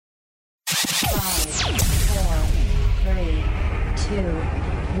two,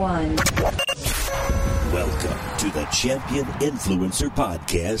 one. Welcome to the Champion Influencer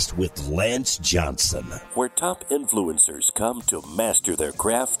Podcast with Lance Johnson, where top influencers come to master their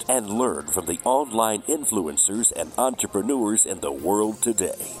craft and learn from the online influencers and entrepreneurs in the world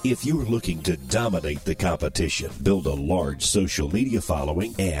today. If you're looking to dominate the competition, build a large social media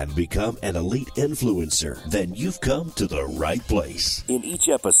following, and become an elite influencer, then you've come to the right place. In each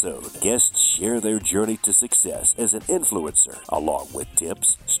episode, guests share their journey to success as an influencer, along with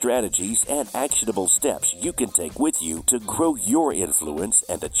tips, strategies, and actionable steps you can take with you to grow your influence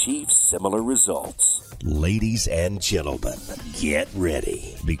and achieve similar results. Ladies and gentlemen, get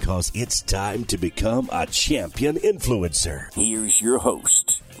ready, because it's time to become a champion influencer. Here's your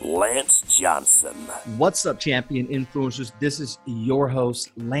host, Lance Johnson. What's up, champion influencers? This is your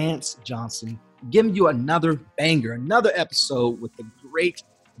host, Lance Johnson, giving you another banger, another episode with a great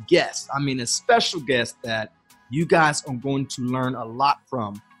guest. A special guest that you guys are going to learn a lot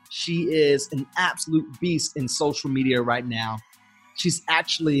from. She is an absolute beast in social media right now. She's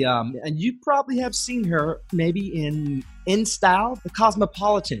actually, and you probably have seen her maybe in InStyle, The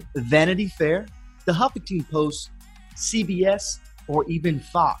Cosmopolitan, Vanity Fair, The Huffington Post, CBS, or even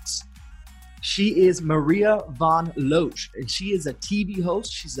Fox. She is Maria Von Loesch, and she is a TV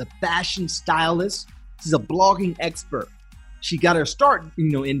host. She's a fashion stylist. She's a blogging expert. She got her start,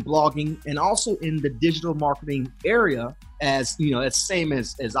 in blogging and also in the digital marketing area as same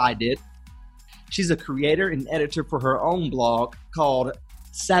as I did. She's a creator and editor for her own blog called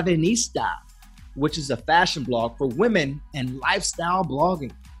Savinista, which is a fashion blog for women and lifestyle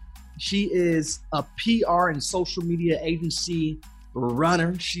blogging. She is a PR and social media agency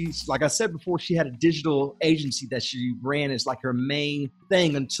runner. She's, like I said before, she had a digital agency that she ran as like her main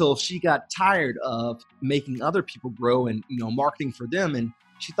thing until she got tired of making other people grow and, marketing for them. And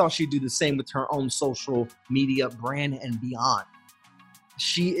she thought she'd do the same with her own social media brand and beyond.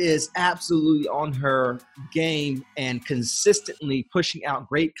 She is absolutely on her game and consistently pushing out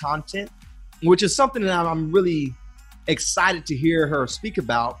great content, which is something that I'm really excited to hear her speak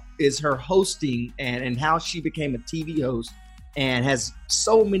about, is her hosting and how she became a TV host and has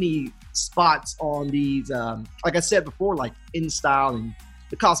so many spots on these, like I said before, like InStyle and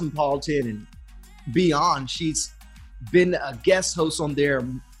The Cosmopolitan and beyond. She's been a guest host on there,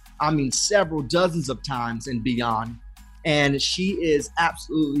 several dozens of times and beyond. And she is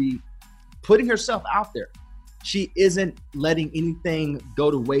absolutely putting herself out there. She isn't letting anything go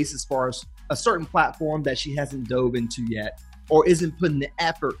to waste as far as a certain platform that she hasn't dove into yet or isn't putting the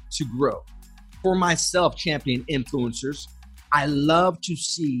effort to grow. For myself, champion influencers, I love to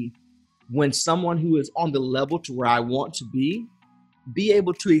see when someone who is on the level to where I want to be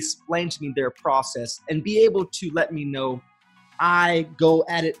able to explain to me their process and be able to let me know I go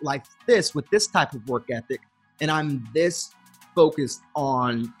at it like this with this type of work ethic, and I'm this focused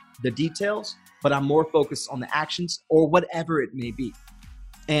on the details, but I'm more focused on the actions or whatever it may be.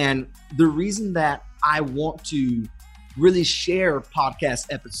 And the reason that I want to really share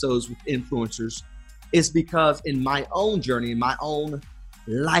podcast episodes with influencers is because in my own journey, in my own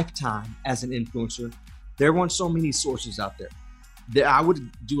lifetime as an influencer, there weren't so many sources out there. I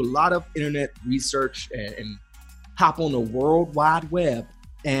would do a lot of internet research and hop on the World Wide Web,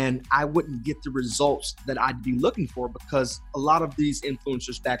 and I wouldn't get the results that I'd be looking for because a lot of these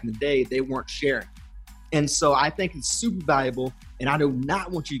influencers back in the day, they weren't sharing. And so I think it's super valuable, and I do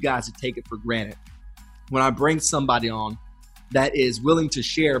not want you guys to take it for granted when I bring somebody on that is willing to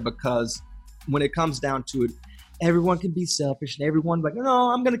share, because when it comes down to it, everyone can be selfish and everyone's like,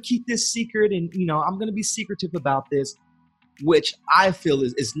 no, I'm going to keep this secret and, I'm going to be secretive about this, which I feel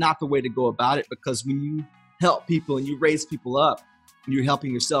is not the way to go about it, because when you help people and you raise people up, you're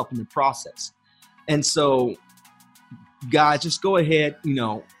helping yourself in the process. And so, guys, just go ahead, put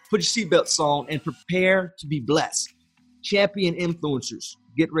your seatbelts on and prepare to be blessed. Champion influencers,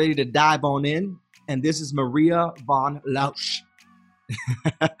 get ready to dive on in. And this is Maria Von Loesch.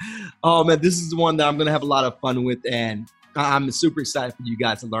 Oh man, this is the one that I'm going to have a lot of fun with, and I'm super excited for you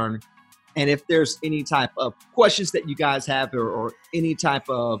guys to learn. And if there's any type of questions that you guys have or any type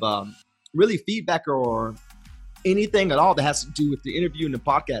of really feedback or anything at all that has to do with the interview and the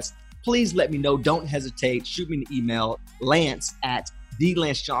podcast, please let me know. Don't hesitate. Shoot me an email,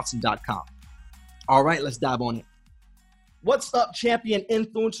 lance@thelancejohnson.com. All right, let's dive on it. What's up, champion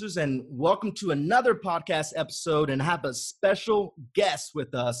influencers, and welcome to another podcast episode. And I have a special guest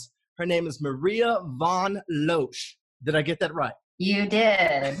with us. Her name is Maria Von Loesch. Did I get that right? You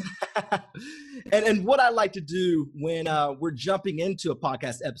did. And what I like to do when we're jumping into a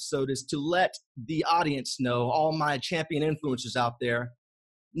podcast episode is to let the audience know, all my champion influencers out there,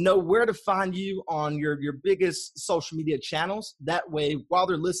 know where to find you on your biggest social media channels. That way, while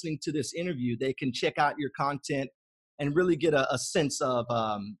they're listening to this interview, they can check out your content and really get a sense of,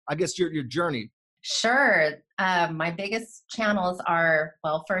 I guess, your journey. Sure. My biggest channels are,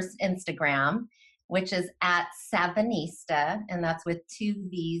 well, first Instagram, which is at Savvinista, and that's with two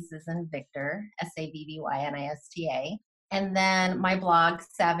V's as in Victor, SAVVYNISTA. And then my blog,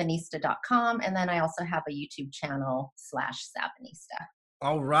 savvinista.com. And then I also have a YouTube channel /Savvinista.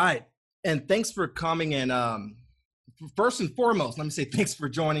 All right. And thanks for coming. And first and foremost, let me say thanks for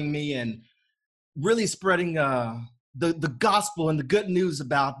joining me and really spreading the gospel and the good news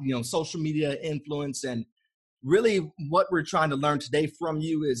about, social media influence. And really what we're trying to learn today from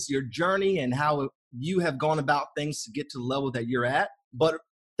you is your journey and how you have gone about things to get to the level that you're at. But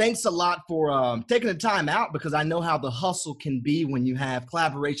thanks a lot for taking the time out, because I know how the hustle can be when you have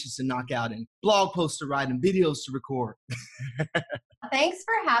collaborations to knock out and blog posts to write and videos to record. Thanks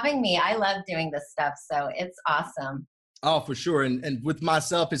for having me. I love doing this stuff, so it's awesome. Oh, for sure. And with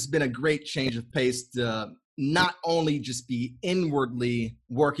myself, it's been a great change of pace to not only just be inwardly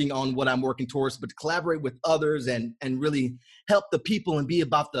working on what I'm working towards, but to collaborate with others and really help the people and be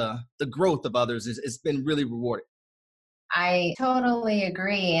about the growth of others. It's been really rewarding. I totally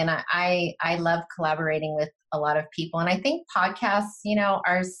agree. And I love collaborating with a lot of people. And I think podcasts,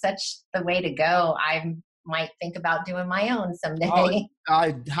 are such the way to go. I might think about doing my own someday. Oh,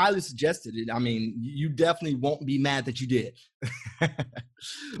 I highly suggested it. I mean, you definitely won't be mad that you did.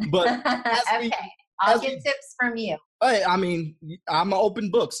 But okay, I'll get tips from you. Hey, I mean, I'm an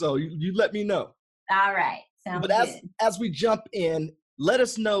open book, so you let me know. All right. Sounds good. As we jump in, let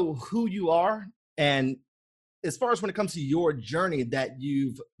us know who you are, and as far as when it comes to your journey that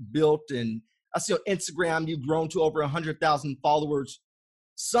you've built. And I see on Instagram, you've grown to over 100,000 followers.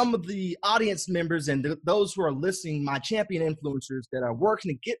 Some of the audience members and those who are listening, my champion influencers that are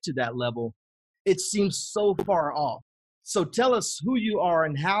working to get to that level, it seems so far off. So tell us who you are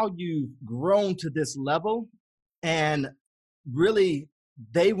and how you've grown to this level. And really,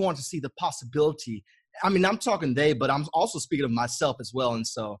 they want to see the possibility. I mean, I'm talking they, but I'm also speaking of myself as well. And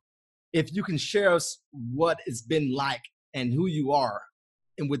so if you can share us what it's been like and who you are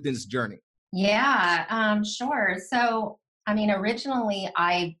with this journey. Yeah, sure. So, I mean, originally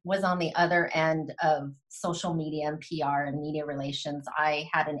I was on the other end of social media and PR and media relations. I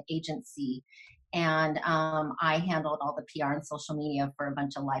had an agency, and I handled all the PR and social media for a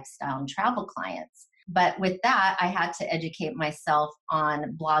bunch of lifestyle and travel clients. But with that, I had to educate myself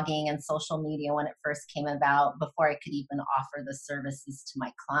on blogging and social media when it first came about before I could even offer the services to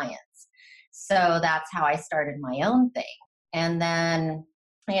my clients. So that's how I started my own thing. And then,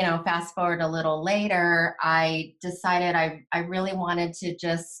 fast forward a little later, I decided I really wanted to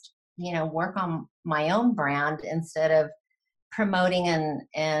just, work on my own brand instead of promoting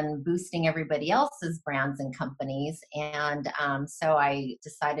and boosting everybody else's brands and companies. And so I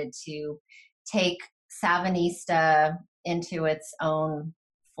decided to take Savvinista into its own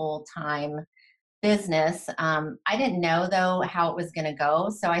full-time business. I didn't know, though, how it was going to go.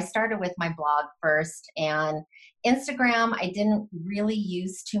 So I started with my blog first, and Instagram I didn't really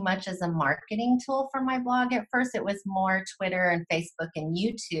use too much as a marketing tool for my blog at first. It was more Twitter and Facebook and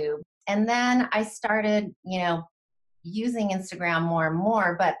YouTube. And then I started, using Instagram more and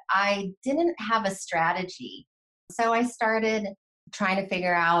more, but I didn't have a strategy. So I started trying to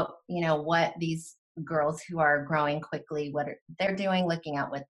figure out, what these girls who are growing quickly, what they're doing, looking at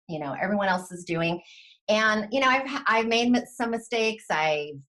what, everyone else is doing. And, I've made some mistakes.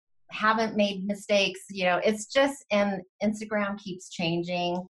 I haven't made mistakes, it's just, and Instagram keeps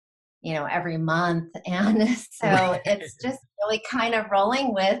changing, every month. And so it's just really kind of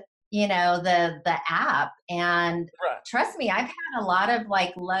rolling with, the app. And trust me, I've had a lot of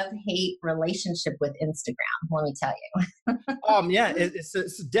love-hate relationship with Instagram, let me tell you. Yeah,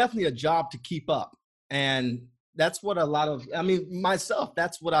 it's definitely a job to keep up. And that's what myself,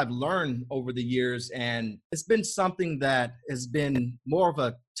 that's what I've learned over the years. And it's been something that has been more of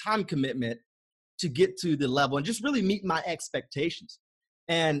a time commitment to get to the level and just really meet my expectations.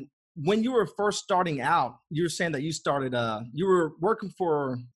 And when you were first starting out, you were saying that you started, you were working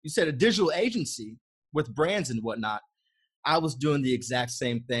for, you said, a digital agency with brands and whatnot. I was doing the exact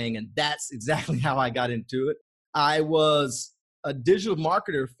same thing. And that's exactly how I got into it. I was a digital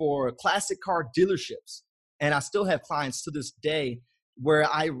marketer for classic car dealerships. And I still have clients to this day where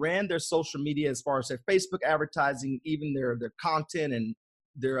I ran their social media as far as their Facebook advertising, even their content and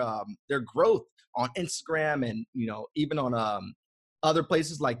their growth on Instagram and, even on other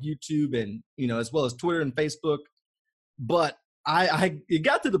places like YouTube and, as well as Twitter and Facebook. But it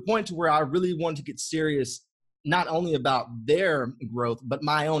got to the point to where I really wanted to get serious not only about their growth, but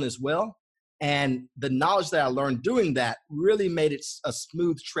my own as well. And the knowledge that I learned doing that really made it a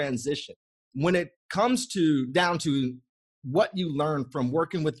smooth transition. When it comes to down to what you learn from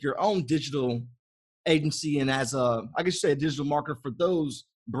working with your own digital agency and as I guess you say a digital marketer for those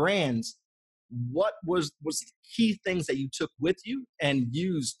brands, what was the key things that you took with you and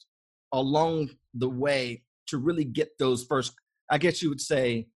used along the way to really get those first, I guess you would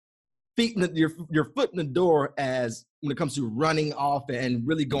say, your foot in the door as when it comes to running off and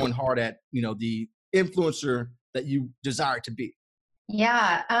really going hard at, the influencer that you desire to be?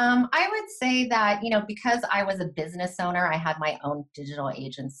 Yeah, I would say that, because I was a business owner, I had my own digital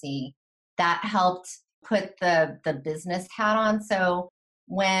agency that helped put the business hat on. So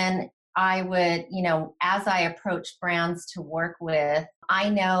when I would, as I approach brands to work with, I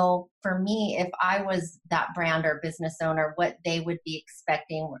know for me, if I was that brand or business owner, what they would be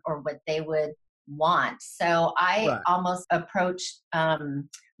expecting or what they would want. So I Right. almost approached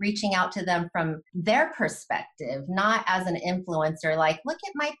reaching out to them from their perspective, not as an influencer, like, look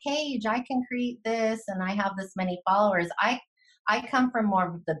at my page, I can create this and I have this many followers. I come from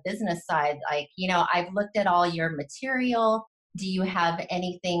more of the business side. Like, I've looked at all your material. Do you have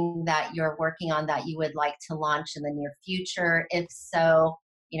anything that you're working on that you would like to launch in the near future? If so,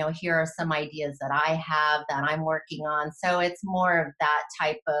 here are some ideas that I have that I'm working on. So it's more of that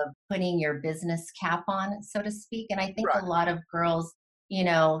type of putting your business cap on, so to speak. And I think a Right. lot of girls,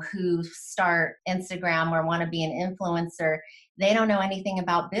 who start Instagram or want to be an influencer, they don't know anything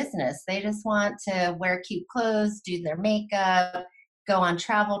about business. They just want to wear cute clothes, do their makeup, go on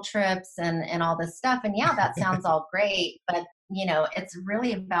travel trips and all this stuff. And yeah, that sounds all great, but it's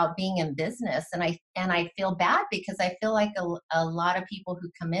really about being in business. And I feel bad because I feel like a lot of people who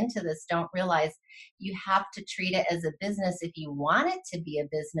come into this don't realize you have to treat it as a business if you want it to be a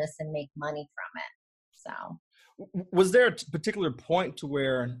business and make money from it. So Was there a particular point to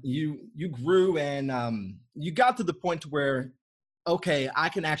where you grew and you got to the point to where, okay, I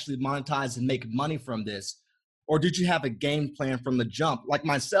can actually monetize and make money from this? Or did you have a game plan from the jump? Like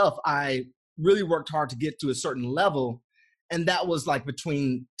myself, I really worked hard to get to a certain level, and that was like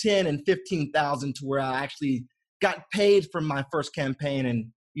between 10 and 15,000 to where I actually got paid from my first campaign. And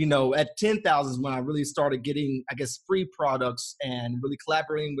at 10,000 is when I really started getting, I guess, free products and really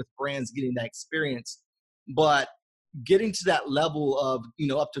collaborating with brands, getting that experience. But getting to that level of,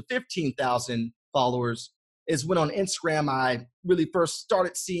 up to 15,000 followers is when on Instagram I really first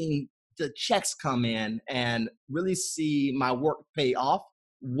started seeing the checks come in and really see my work pay off.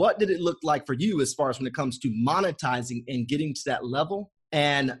 What did it look like for you as far as when it comes to monetizing and getting to that level?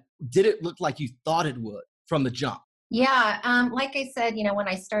 And did it look like you thought it would from the jump? yeah, like I said, when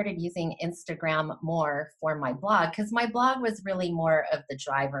I started using Instagram more for my blog, because my blog was really more of the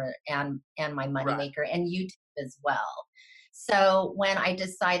driver and my Right. moneymaker, and YouTube as well. So when I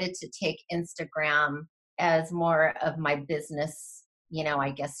decided to take Instagram as more of my business,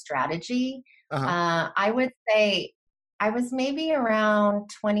 I guess strategy, Uh-huh. I would say I was maybe around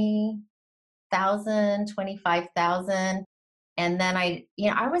 20,000, 25,000. And then I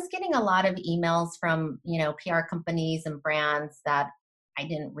was getting a lot of emails from, PR companies and brands that I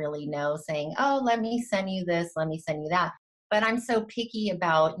didn't really know saying, oh, let me send you this, let me send you that. But I'm so picky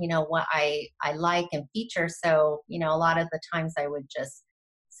about, what I like and feature. So, a lot of the times I would just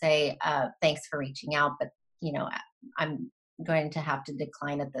say, thanks for reaching out, but, I'm going to have to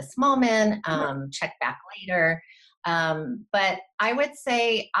decline at this moment, Right. check back later. But I would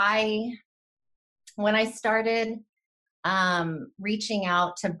say when I started reaching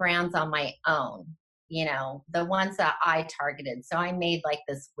out to brands on my own, the ones that I targeted. So I made like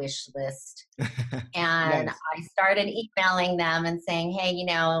this wish list and Nice. I started emailing them and saying, hey,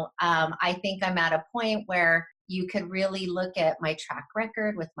 I think I'm at a point where you could really look at my track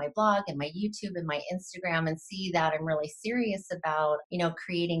record with my blog and my YouTube and my Instagram and see that I'm really serious about,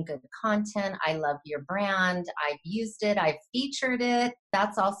 creating good content. I love your brand. I've used it. I've featured it.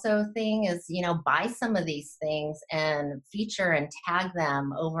 That's also a thing is, buy some of these things and feature and tag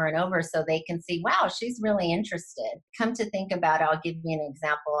them over and over so they can see, wow, she's really interested. Come to think about it, I'll give you an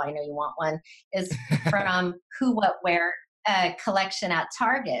example. I know you want one is from Who What Wear collection at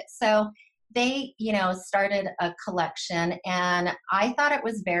Target. So they, started a collection and I thought it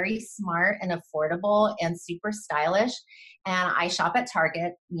was very smart and affordable and super stylish. And I shop at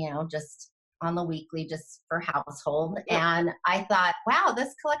Target, just on the weekly, just for household. Right. And I thought, wow,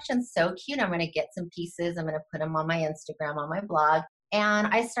 this collection's so cute. I'm going to get some pieces. I'm going to put them on my Instagram, on my blog. And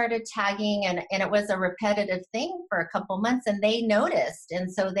I started tagging, and it was a repetitive thing for a couple months, and they noticed. And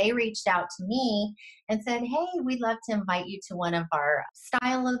so they reached out to me and said, hey, we'd love to invite you to one of our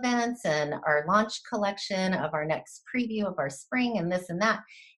style events and our launch collection of our next preview of our spring and this and that.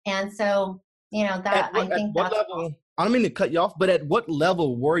 And so, that I think what that's level, I don't mean to cut you off, but at what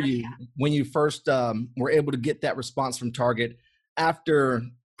level were you when you first were able to get that response from Target after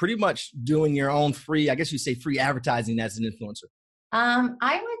pretty much doing your own free, I guess you say free advertising as an influencer?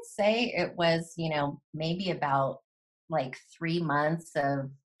 I would say it was, maybe about like 3 months of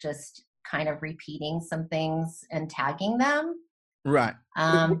just kind of repeating some things and tagging them. Right.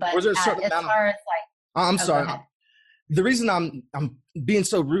 But Was there a certain as amount of, far as like, I'm oh, go sorry. ahead. The reason I'm being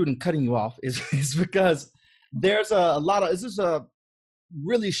so rude and cutting you off is because there's a lot of, this is a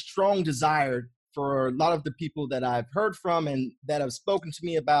really strong desire for a lot of the people that I've heard from and that have spoken to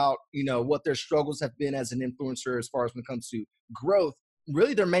me about, what their struggles have been as an influencer as far as when it comes to growth.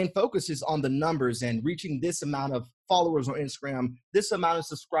 Really, their main focus is on the numbers and reaching this amount of followers on Instagram, this amount of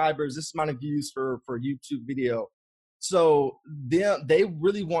subscribers, this amount of views for YouTube video. So they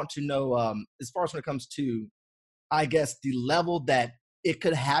really want to know, as far as when it comes to, I guess, the level that it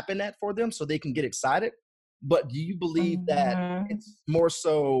could happen at for them so they can get excited. But do you believe that Mhm. it's more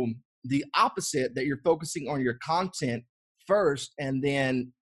so the opposite, that you're focusing on your content first and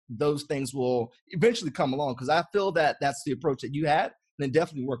then those things will eventually come along? Because I feel that that's the approach that you had and it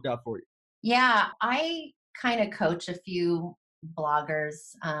definitely worked out for you. Yeah, I kind of coach a few bloggers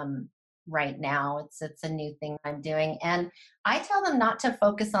right now. It's a new thing I'm doing, and I tell them not to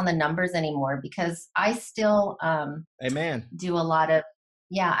focus on the numbers anymore because I still Amen. do a lot of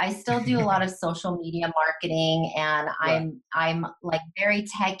I still do a lot of social media marketing, and Right. I'm like very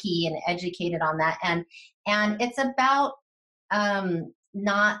techy and educated on that, and it's about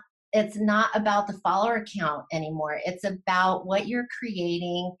not it's not about the follower count anymore. It's about what you're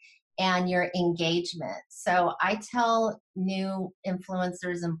creating and your engagement. So I tell new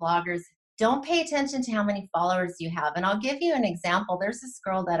influencers and bloggers, don't pay attention to how many followers you have. And I'll give you an example. There's this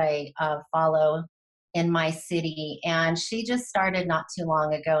girl that I follow in my city, and she just started not too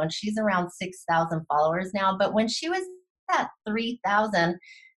long ago, and she's around 6,000 followers now. But when she was at 3,000,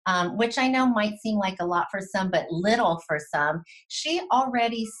 which I know might seem like a lot for some, but little for some, she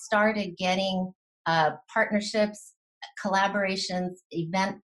already started getting partnerships, collaborations,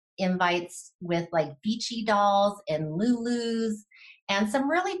 event invites with like Beachy Dolls and Lulu's and some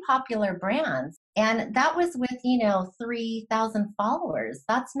really popular brands. And that was with, 3,000 followers.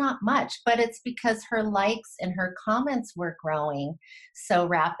 That's not much, but it's because her likes and her comments were growing so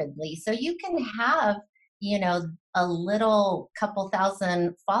rapidly. So you can have, a little couple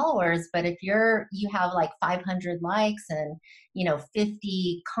thousand followers, but if you have like 500 likes and,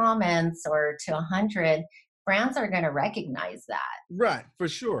 50 comments or to 100, brands are going to recognize that. Right, for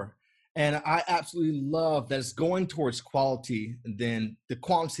sure. And I absolutely love that it's going towards quality than the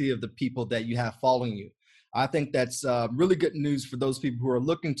quantity of the people that you have following you. I think that's really good news for those people who are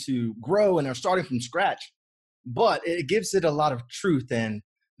looking to grow and are starting from scratch. But it gives it a lot of truth and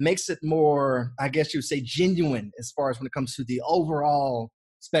makes it more, I guess you would say, genuine as far as when it comes to the overall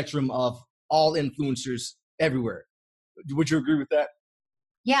spectrum of all influencers everywhere. Would you agree with that?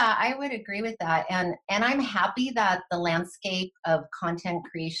 Yeah, I would agree with that. And I'm happy that the landscape of content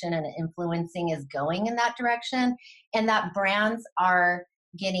creation and influencing is going in that direction, and that brands are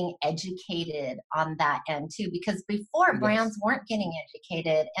getting educated on that end too, because before Yes. brands weren't getting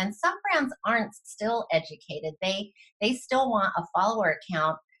educated, and some brands aren't still educated. They still want a follower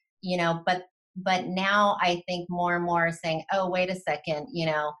count, but now I think more and more are saying, "Oh, wait a second,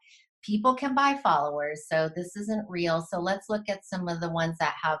 people can buy followers, so this isn't real. So let's look at some of the ones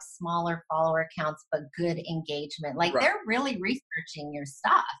that have smaller follower counts but good engagement." Like Right. they're really researching your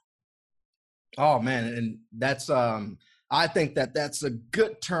stuff. Oh man, and that's I think that that's a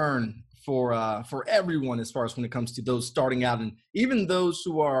good turn for everyone as far as when it comes to those starting out and even those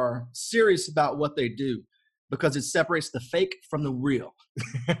who are serious about what they do, because it separates the fake from the real.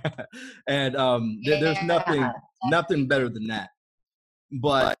 And there's Yeah. nothing better than that.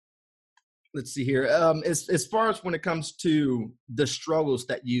 But let's see here. As far as when it comes to the struggles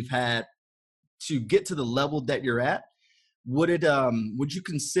that you've had to get to the level that you're at, would you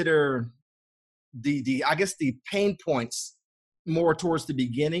consider the I guess the pain points more towards the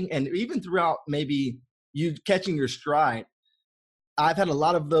beginning and even throughout maybe you catching your stride? I've had a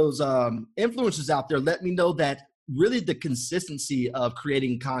lot of those influencers out there let me know that really the consistency of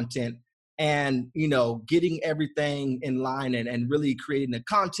creating content and getting everything in line and really creating a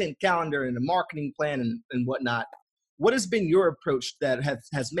content calendar and a marketing plan and whatnot. What has been your approach that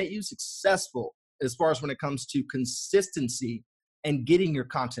has made you successful as far as when it comes to consistency and getting your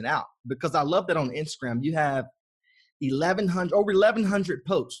content out. Because I love that on Instagram, you have over 1,100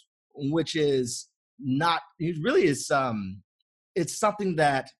 posts, which is not, it really is, it's something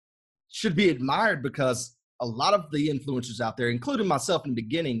that should be admired, because a lot of the influencers out there, including myself in the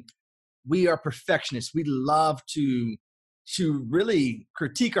beginning, we are perfectionists. We love to really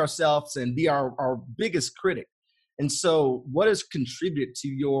critique ourselves and be our biggest critic. And so what has contributed to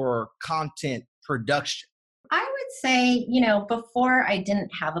your content production? I would say, before I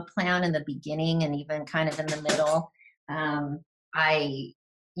didn't have a plan in the beginning and even kind of in the middle. I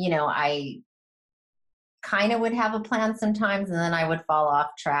kind of would have a plan sometimes, and then I would fall off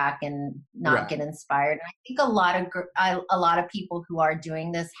track and not get inspired. And I think a lot of people who are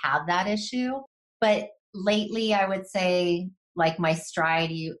doing this have that issue. But lately, I would say, like my stride,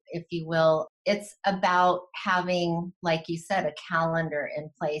 if you will, it's about having, like you said, a calendar in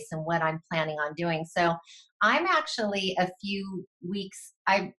place and what I'm planning on doing. So I'm actually a few weeks,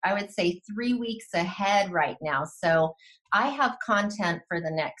 I would say 3 weeks ahead right now. So I have content for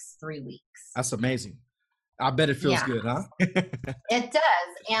the next 3 weeks. That's amazing. I bet it feels good, huh? It does.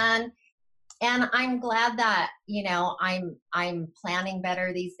 And I'm glad that, I'm planning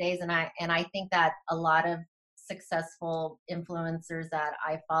better these days. And I think that a lot of successful influencers that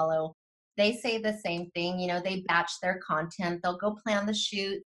I follow, they say the same thing. They batch their content. They'll go plan the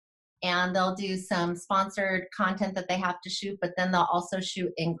shoot, and they'll do some sponsored content that they have to shoot, but then they'll also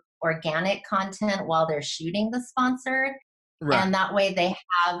shoot in organic content while they're shooting the sponsored. Right. And that way they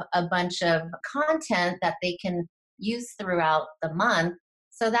have a bunch of content that they can use throughout the month.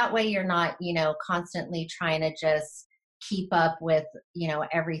 So that way you're not, constantly trying to just keep up with,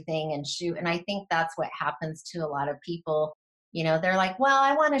 everything and shoot. And I think that's what happens to a lot of people. They're like, well,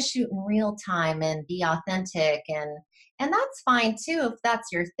 I want to shoot in real time and be authentic. And that's fine too, if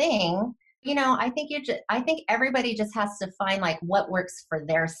that's your thing. I think everybody just has to find like what works for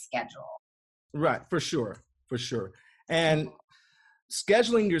their schedule. Right. For sure. And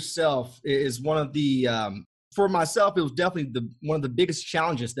scheduling yourself is one of the, for myself, it was definitely one of the biggest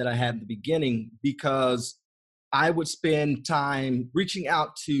challenges that I had in the beginning, because I would spend time reaching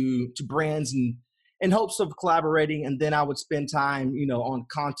out to brands and in hopes of collaborating. And then I would spend time, on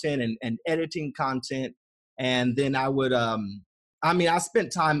content and editing content. And then I would, I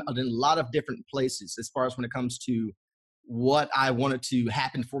spent time in a lot of different places as far as when it comes to what I wanted to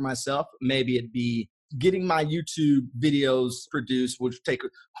happen for myself. Maybe it'd be getting my YouTube videos produced, which take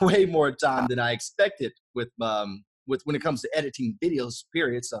way more time than I expected with when it comes to editing videos,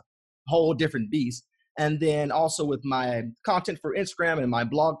 period. It's a whole different beast. And then also with my content for Instagram and my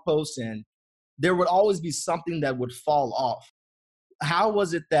blog posts, and there would always be something that would fall off. How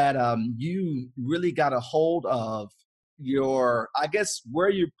was it that you really got a hold of where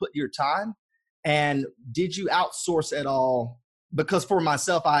you put your time? And did you outsource at all? Because for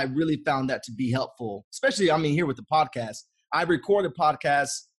myself, I really found that to be helpful, especially, here with the podcast. I record a podcast,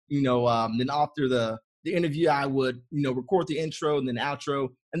 then after the interview, I would, record the intro and then outro,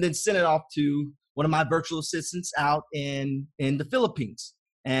 and then send it off to one of my virtual assistants out in the Philippines.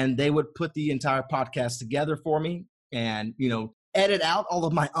 And they would put the entire podcast together for me and, edit out all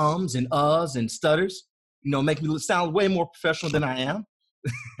of my ums and uhs and stutters, make me sound way more professional than I am.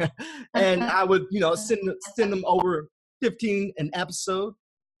 And I would, send them over 15 an episode,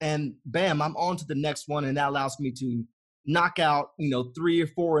 and bam, I'm on to the next one. And that allows me to knock out, 3 or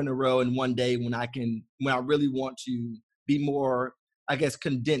 4 in a row in one day when I really want to be more,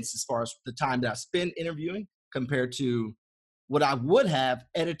 condensed as far as the time that I spend interviewing compared to what I would have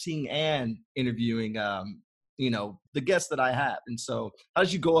editing and interviewing, the guests that I have. And so how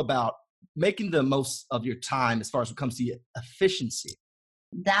did you go about making the most of your time as far as when it comes to efficiency?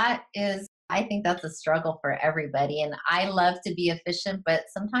 I think that's a struggle for everybody. And I love to be efficient, but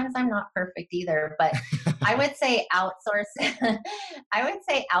sometimes I'm not perfect either. But I would say outsourcing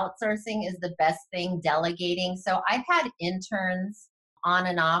is the best thing, delegating. So I've had interns on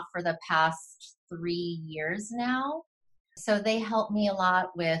and off for the past 3 years now. So they help me a lot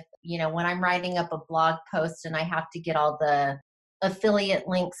with, when I'm writing up a blog post and I have to get all the affiliate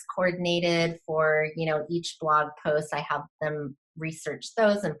links coordinated for, each blog post, I have them research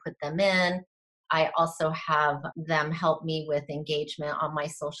those and put them in. I also have them help me with engagement on my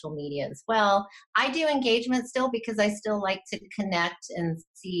social media as well. I do engagement still because I still like to connect and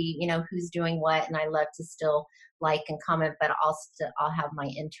see, who's doing what. And I love to still like and comment, but I'll have my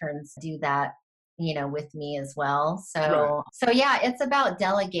interns do that, with me as well. So yeah, it's about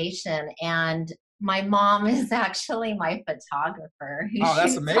delegation. And my mom is actually my photographer. Oh,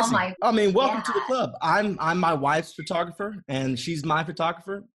 that's amazing. Welcome to the club. I'm my wife's photographer and she's my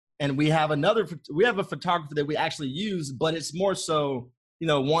photographer. And we have a photographer that we actually use, but it's more so,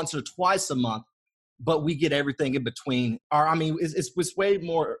 once or twice a month, but we get everything in between. It's way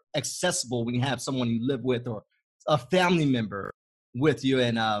more accessible when you have someone you live with or a family member with you,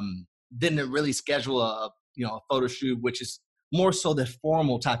 and then to really schedule a photo shoot, which is more so the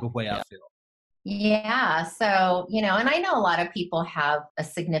formal type of way I feel. Yeah. So, and I know a lot of people have a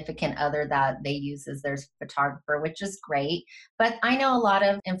significant other that they use as their photographer, which is great. But I know a lot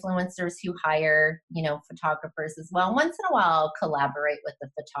of influencers who hire, photographers as well. Once in a while, I'll collaborate with the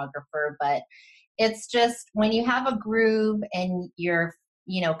photographer, but it's just when you have a groove and you're,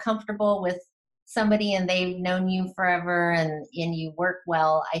 comfortable with somebody and they've known you forever and you work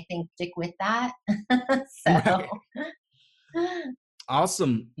well, I think stick with that. So. Right.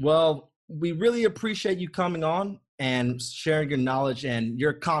 Awesome. Well, we really appreciate you coming on and sharing your knowledge, and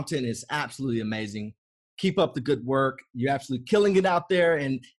your content is absolutely amazing. Keep up the good work. You're absolutely killing it out there.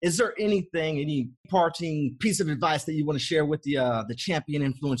 And is there any parting piece of advice that you want to share with the Champion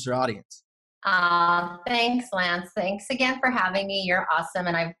Influencer audience? Thanks, Lance. Thanks again for having me. You're awesome.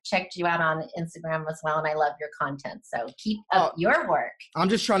 And I've checked you out on Instagram as well, and I love your content. So keep up your work. I'm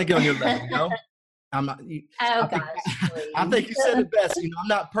just trying to get on your level, I'm not. I think you said it best. I'm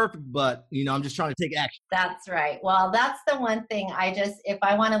not perfect, but I'm just trying to take action. That's right. Well, that's the one thing if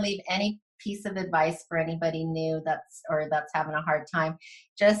I want to leave any piece of advice for anybody new that's having a hard time,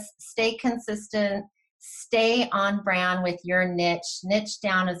 just stay consistent, stay on brand with your niche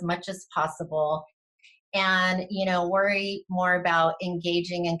down as much as possible, and worry more about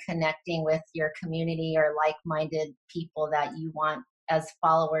engaging and connecting with your community or like-minded people that you want as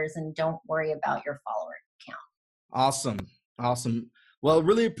followers, and don't worry about your follower count. Awesome. Well,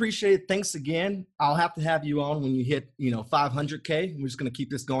 really appreciate it. Thanks again. I'll have to have you on when you hit, 500K. We're just going to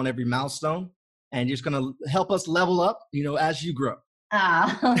keep this going every milestone, and you're just going to help us level up, as you grow.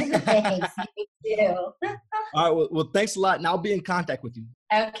 Thanks. You too. All right. Well, thanks a lot. And I'll be in contact with you.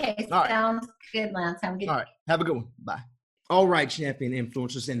 Okay. Sounds good, Lance. Have a good day. All right. Have a good one. Bye. All right, Champion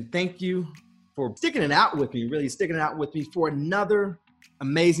Influencers. And thank you for sticking it out with me for another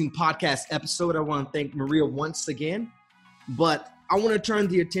amazing podcast episode. I want to thank Maria once again, but I want to turn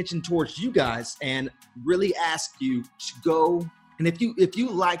the attention towards you guys and really ask you to go. And if you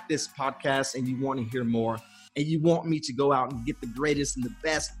like this podcast and you want to hear more and you want me to go out and get the greatest and the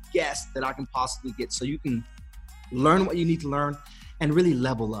best guests that I can possibly get so you can learn what you need to learn and really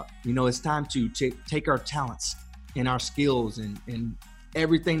level up. It's time to take our talents and our skills and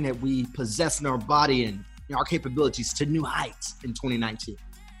everything that we possess in our body and our capabilities to new heights in 2019.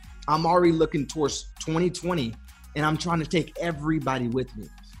 I'm already looking towards 2020, and I'm trying to take everybody with me.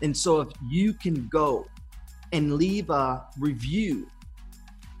 And so if you can go and leave a review,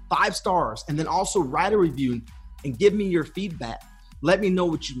 5 stars, and then also write a review and give me your feedback. Let me know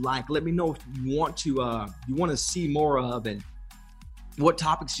what you like. Let me know if you want to see more of and what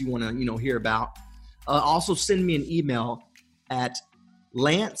topics you want to hear about. Also send me an email at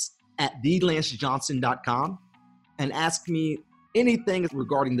lance@thelancejohnson.com and ask me anything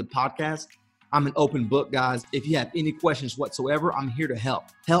regarding the podcast. I'm an open book, guys. If you have any questions whatsoever, I'm here to help.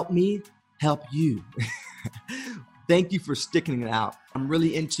 Help me, help you. Thank you for sticking it out. I'm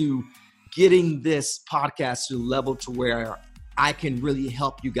really into getting this podcast to a level to where I can really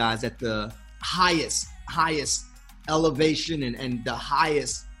help you guys at the highest elevation and the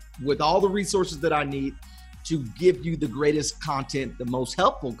highest with all the resources that I need to give you the greatest content, the most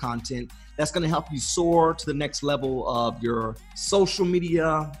helpful content that's going to help you soar to the next level of your social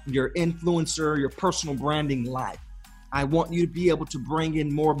media, your influencer, your personal branding life. I want you to be able to bring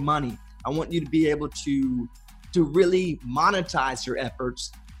in more money. I want you to be able to really monetize your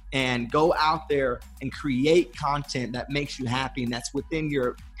efforts and go out there and create content that makes you happy and that's within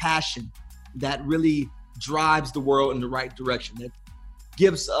your passion, that really drives the world in the right direction, that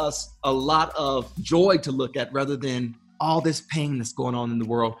gives us a lot of joy to look at rather than all this pain that's going on in the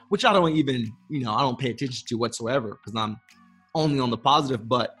world, which I don't even, I don't pay attention to whatsoever because I'm only on the positive.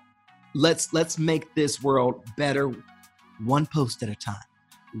 But let's make this world better one post at a time,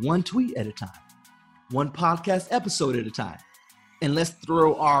 one tweet at a time, one podcast episode at a time. And let's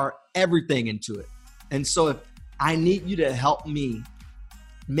throw our everything into it. And so if I need you to help me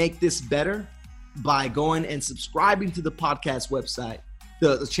make this better by going and subscribing to the podcast website,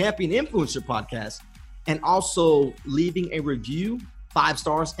 the Champion Influencer Podcast, and also leaving a review, 5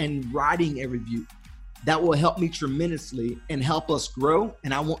 stars, and writing a review. That will help me tremendously and help us grow.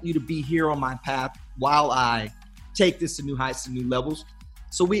 And I want you to be here on my path while I take this to new heights and new levels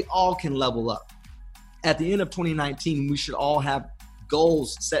so we all can level up. At the end of 2019, we should all have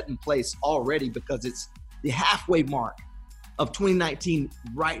goals set in place already because it's the halfway mark of 2019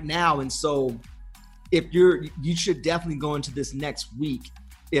 right now. And so you should definitely go into this next week,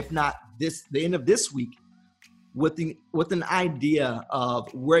 if not the end of this week, with an idea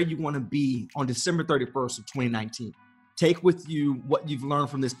of where you want to be on December 31st of 2019. Take with you what you've learned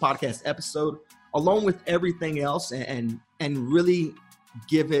from this podcast episode, along with everything else, and really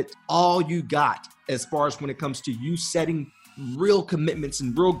give it all you got as far as when it comes to you setting real commitments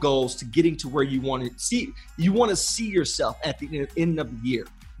and real goals to getting to where you want to see. You want to see yourself at the end of the year.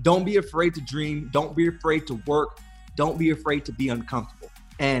 Don't be afraid to dream. Don't be afraid to work. Don't be afraid to be uncomfortable.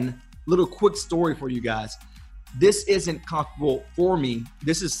 And little quick story for you guys. This isn't comfortable for me.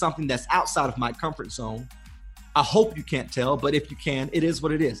 This is something that's outside of my comfort zone. I hope you can't tell, but if you can, it is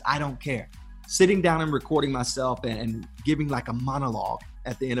what it is. I don't care. Sitting down and recording myself and giving like a monologue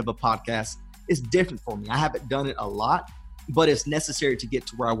at the end of a podcast is different for me. I haven't done it a lot, but it's necessary to get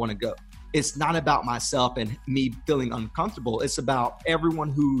to where I want to go. It's not about myself and me feeling uncomfortable. It's about everyone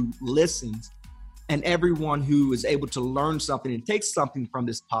who listens and everyone who is able to learn something and take something from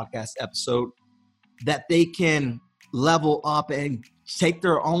this podcast episode that they can level up and take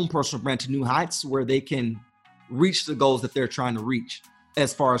their own personal brand to new heights where they can reach the goals that they're trying to reach,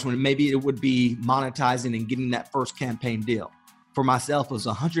 as far as when maybe it would be monetizing and getting that first campaign deal. For myself, it was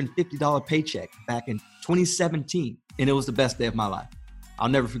a $150 paycheck back in 2017, and it was the best day of my life. I'll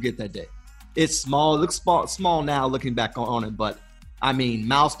never forget that day. It's small, it looks small now looking back on it, but I mean,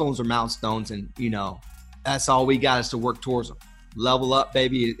 milestones are milestones, and that's all we got is to work towards them. Level up,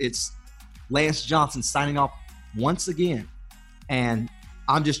 baby. It's Lance Johnson signing off once again. And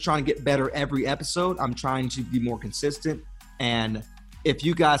I'm just trying to get better every episode. I'm trying to be more consistent. And if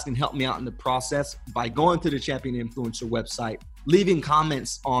you guys can help me out in the process by going to the Champion Influencer website, leaving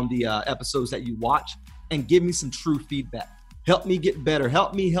comments on the episodes that you watch, and give me some true feedback. Help me get better.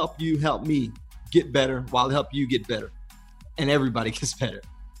 Help me help you help me get better while I help you get better. And everybody gets better.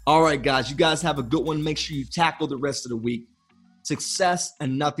 All right, guys. You guys have a good one. Make sure you tackle the rest of the week. Success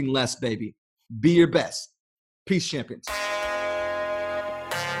and nothing less, baby. Be your best. Peace, champions.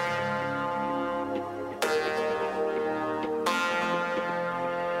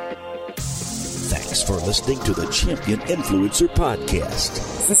 Thanks for listening to the Champion Influencer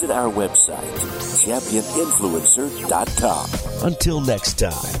Podcast. Visit our website, championinfluencer.com. Until next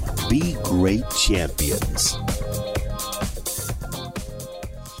time, be great champions.